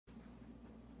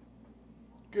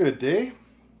Good day.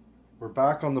 We're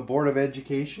back on the Board of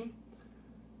Education,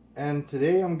 and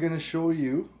today I'm going to show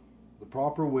you the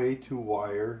proper way to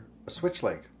wire a switch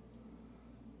leg.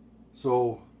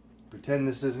 So pretend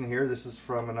this isn't here, this is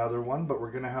from another one, but we're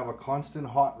going to have a constant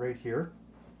hot right here.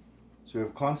 So we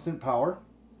have constant power,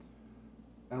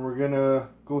 and we're going to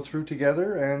go through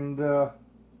together and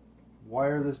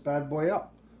wire this bad boy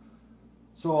up.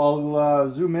 So I'll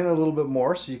zoom in a little bit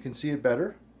more so you can see it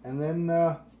better, and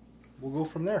then we'll go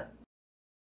from there.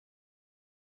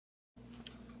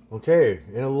 Okay,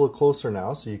 in a little closer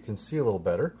now so you can see a little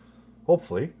better.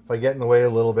 Hopefully. If I get in the way a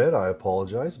little bit, I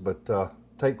apologize, but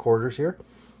tight quarters here.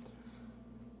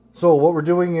 So what we're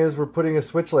doing is we're putting a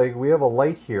switch leg. We have a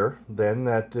light here then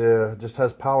that just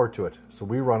has power to it. So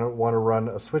we want to run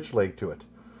a switch leg to it.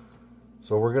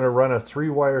 So we're going to run a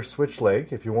 3-wire switch leg.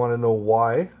 If you want to know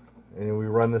why, and we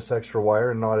run this extra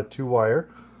wire and not a 2-wire,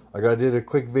 I did a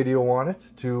quick video on it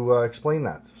to explain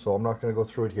that. So I'm not going to go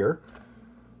through it here.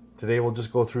 Today we'll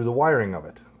just go through the wiring of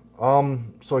it.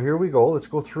 So here we go. Let's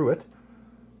go through it.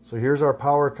 So here's our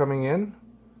power coming in.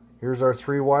 Here's our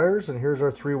 3 wires, and here's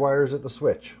our 3 wires at the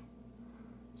switch.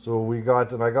 So we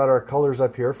got, and I got our colors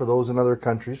up here for those in other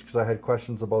countries because I had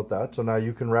questions about that. So now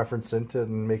you can reference it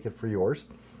and make it for yours.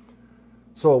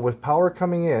 So with power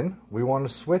coming in, we want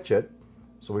to switch it.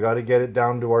 So we got to get it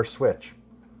down to our switch.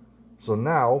 So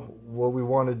now what we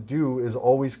want to do is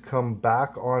always come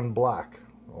back on black.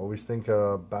 Always think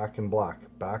back in black,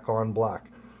 back on black.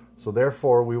 So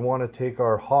therefore we want to take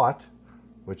our hot,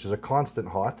 which is a constant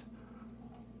hot,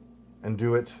 and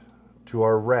do it to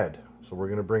our red. So we're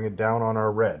going to bring it down on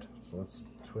our red. So let's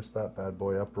twist that bad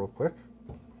boy up real quick.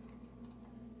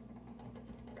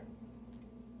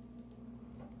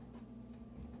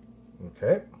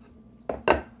 Okay.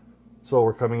 So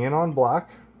we're coming in on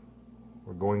black.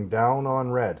 We're going down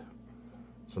on red.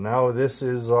 So now this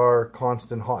is our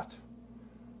constant hot.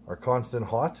 Our constant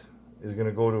hot is going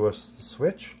to go to a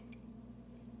switch.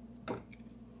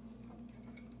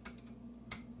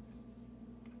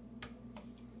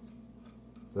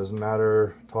 Doesn't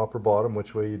matter top or bottom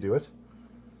which way you do it.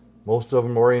 Most of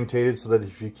them orientated so that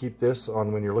if you keep this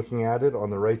on when you're looking at it on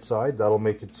the right side, that'll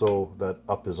make it so that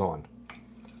up is on.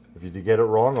 If you get it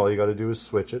wrong, all you got to do is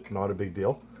switch it. Not a big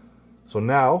deal. So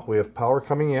now we have power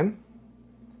coming in.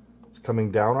 It's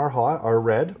coming down our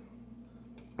red.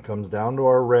 It comes down to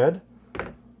our red.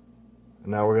 And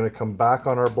now we're going to come back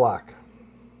on our black.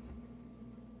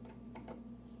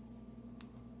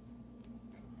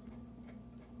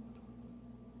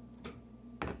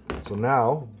 So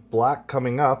now, black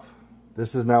coming up,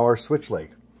 this is now our switch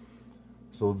leg.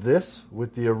 So this,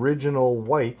 with the original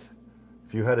white,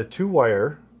 if you had a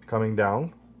 2-wire coming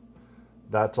down,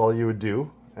 that's all you would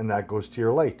do, and that goes to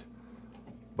your light.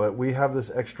 But we have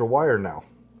this extra wire now.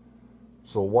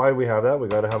 So why we have that, we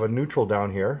got to have a neutral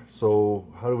down here. So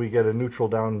how do we get a neutral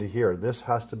down to here? This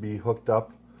has to be hooked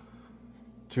up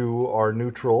to our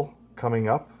neutral coming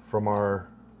up from our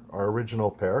original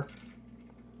pair.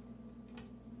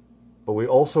 But we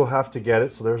also have to get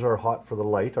it, so there's our hot for the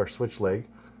light, our switch leg.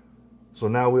 So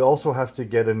now we also have to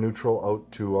get a neutral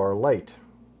out to our light.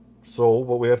 So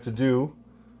what we have to do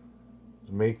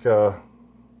is make a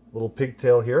little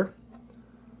pigtail here.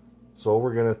 So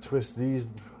we're going to twist these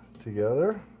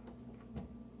together.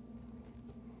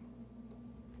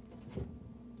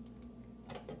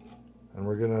 And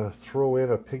we're going to throw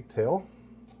in a pigtail.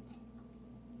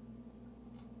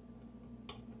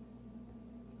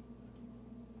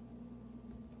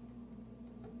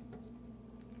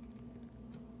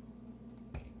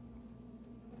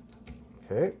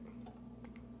 Okay.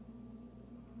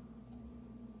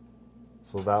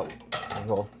 So that,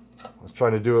 well, I was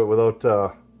trying to do it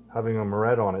without having a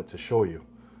moret on it to show you.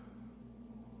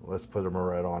 Let's put a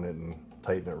moret on it and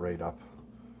tighten it right up.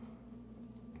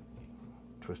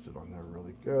 Twist it on there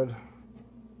really good.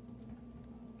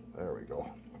 There we go.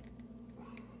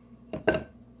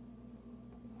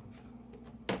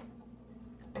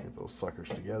 Get those suckers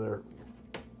together.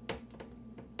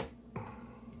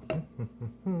 A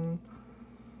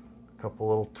couple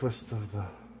little twists of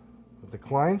the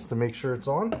clines to make sure it's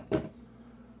on.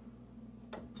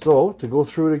 So to go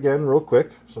through it again real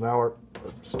quick. So now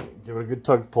give it a good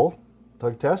tug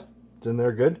test. It's in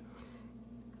there good.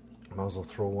 Might as well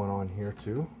throw one on here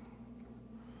too,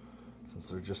 since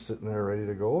they're just sitting there ready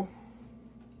to go.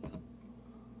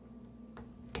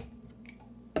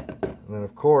 And then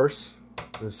of course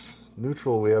this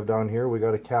neutral we have down here, we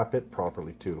got to cap it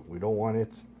properly too. We don't want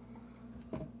it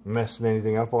messing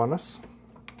anything up on us.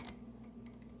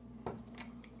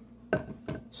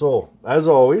 So, as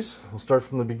always, we'll start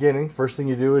from the beginning. First thing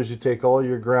you do is you take all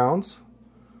your grounds,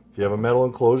 If you have a metal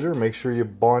enclosure, make sure you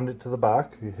bond it to the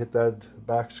back. You hit that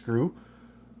back screw,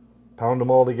 pound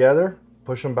them all together,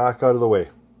 push them back out of the way.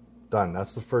 Done.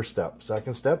 That's the first step.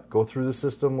 Second step, go through the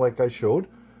system like I showed.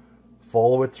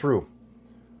 Follow it through.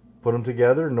 Put them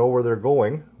together, know where they're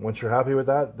going. Once you're happy with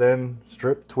that, then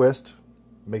strip, twist,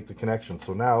 make the connection.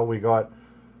 So now we got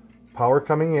power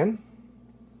coming in,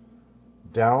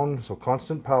 down, so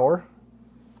constant power.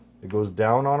 It goes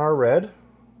down on our red,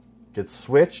 gets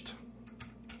switched,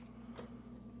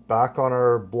 back on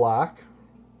our black,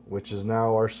 which is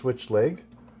now our switch leg,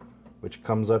 which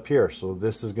comes up here. So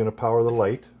this is going to power the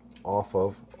light off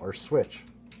of our switch.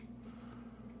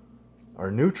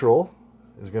 Our neutral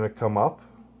is going to come up,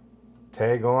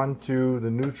 tag on to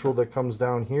the neutral that comes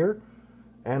down here,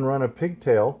 and run a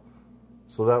pigtail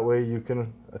so that way you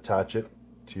can attach it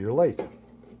to your light.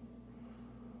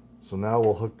 So now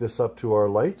we'll hook this up to our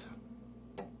light,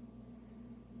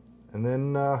 and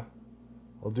then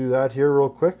I'll do that here real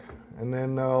quick, and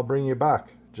then I'll bring you back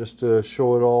just to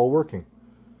show it all working.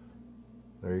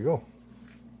 There you go.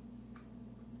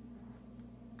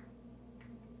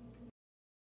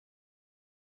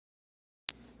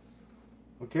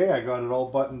 Okay, I got it all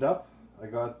buttoned up. I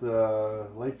got the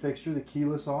light fixture, the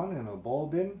keyless on, and a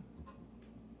bulb in.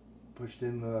 Pushed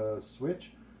in the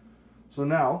switch. So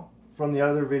now, from the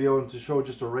other video, and to show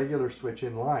just a regular switch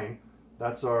in line,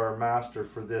 that's our master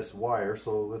for this wire.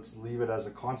 So let's leave it as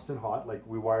a constant hot, like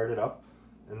we wired it up.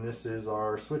 And this is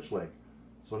our switch leg.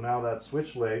 So now that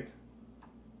switch leg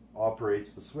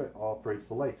operates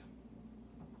the light.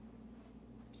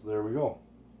 So there we go.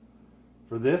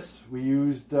 For this, we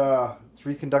used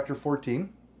 3 conductor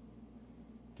 14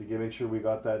 to make sure we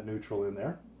got that neutral in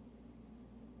there.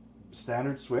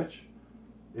 Standard switch.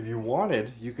 If you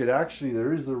wanted, you could actually,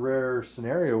 there is the rare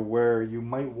scenario where you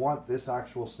might want this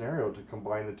actual scenario to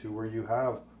combine the two, where you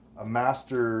have a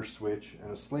master switch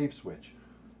and a slave switch.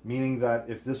 Meaning that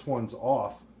if this one's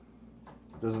off,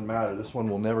 it doesn't matter, this one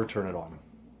will never turn it on.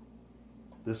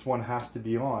 This one has to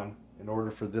be on in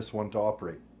order for this one to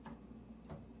operate.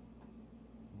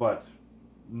 But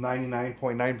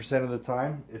 99.9% of the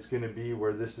time, it's going to be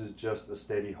where this is just a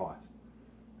steady hot,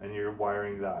 and you're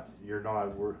wiring that. You're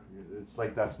not. It's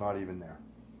like that's not even there.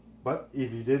 But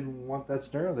if you did want that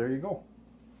scenario, there you go.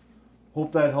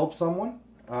 Hope that helps someone.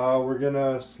 We're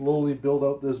gonna slowly build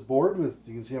out this board with.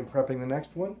 You can see I'm prepping the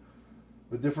next one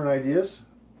with different ideas.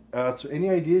 Any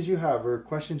ideas you have or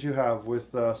questions you have with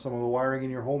some of the wiring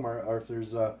in your home, or if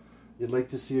there's you'd like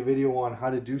to see a video on how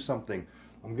to do something.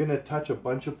 I'm going to touch a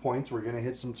bunch of points. We're going to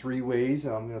hit some 3-ways,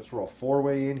 and I'm going to throw a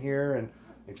 4-way in here and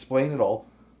explain it all.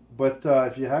 But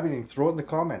if you have anything, throw it in the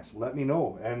comments. Let me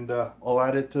know, and I'll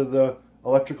add it to the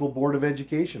Electrical Board of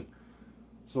Education.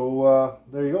 So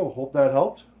there you go. Hope that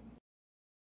helped.